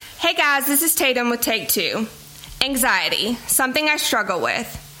Hey guys, this is Tatum with Take Two. Anxiety, something I struggle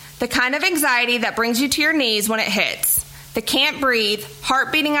with. The kind of anxiety that brings you to your knees when it hits. The can't breathe,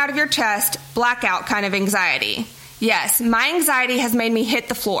 heart beating out of your chest, blackout kind of anxiety. Yes, my anxiety has made me hit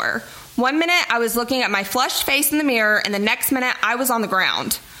the floor. 1 minute I was looking at my flushed face in the mirror, and the next minute I was on the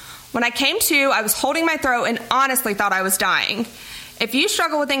ground. When I came to, I was holding my throat and honestly thought I was dying. If you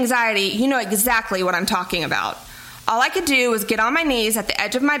struggle with anxiety, you know exactly what I'm talking about. All I could do was get on my knees at the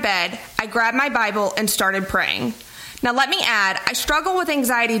edge of my bed. I grabbed my Bible and started praying. Now let me add, I struggle with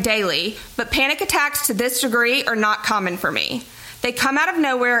anxiety daily, but panic attacks to this degree are not common for me. They come out of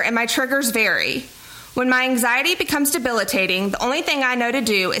nowhere and my triggers vary. When my anxiety becomes debilitating, the only thing I know to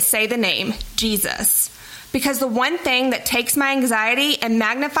do is say the name, Jesus. Because the one thing that takes my anxiety and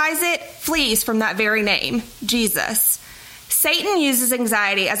magnifies it flees from that very name, Jesus. Satan uses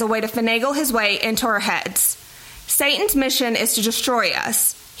anxiety as a way to finagle his way into our heads. Satan's mission is to destroy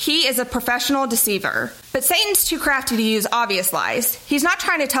us. He is a professional deceiver. But Satan's too crafty to use obvious lies. He's not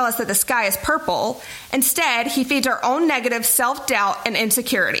trying to tell us that the sky is purple. Instead, he feeds our own negative self-doubt and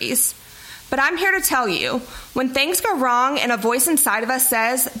insecurities. But I'm here to tell you, when things go wrong and a voice inside of us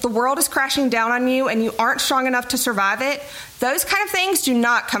says the world is crashing down on you and you aren't strong enough to survive it, those kind of things do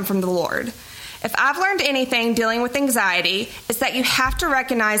not come from the Lord. If I've learned anything dealing with anxiety, it's that you have to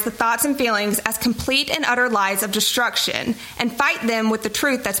recognize the thoughts and feelings as complete and utter lies of destruction and fight them with the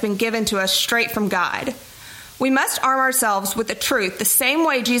truth that's been given to us straight from God. We must arm ourselves with the truth the same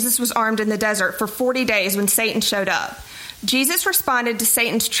way Jesus was armed in the desert for 40 days when Satan showed up. Jesus responded to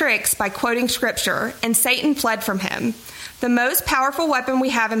Satan's tricks by quoting scripture, and Satan fled from him. The most powerful weapon we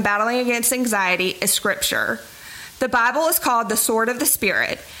have in battling against anxiety is scripture. The Bible is called the sword of the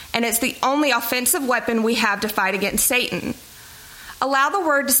Spirit, and it's the only offensive weapon we have to fight against Satan. Allow the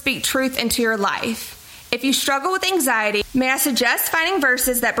word to speak truth into your life. If you struggle with anxiety, may I suggest finding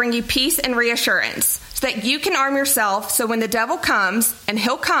verses that bring you peace and reassurance so that you can arm yourself so when the devil comes, and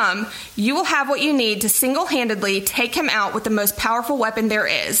he'll come, you will have what you need to single-handedly take him out with the most powerful weapon there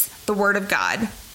is, the Word of God.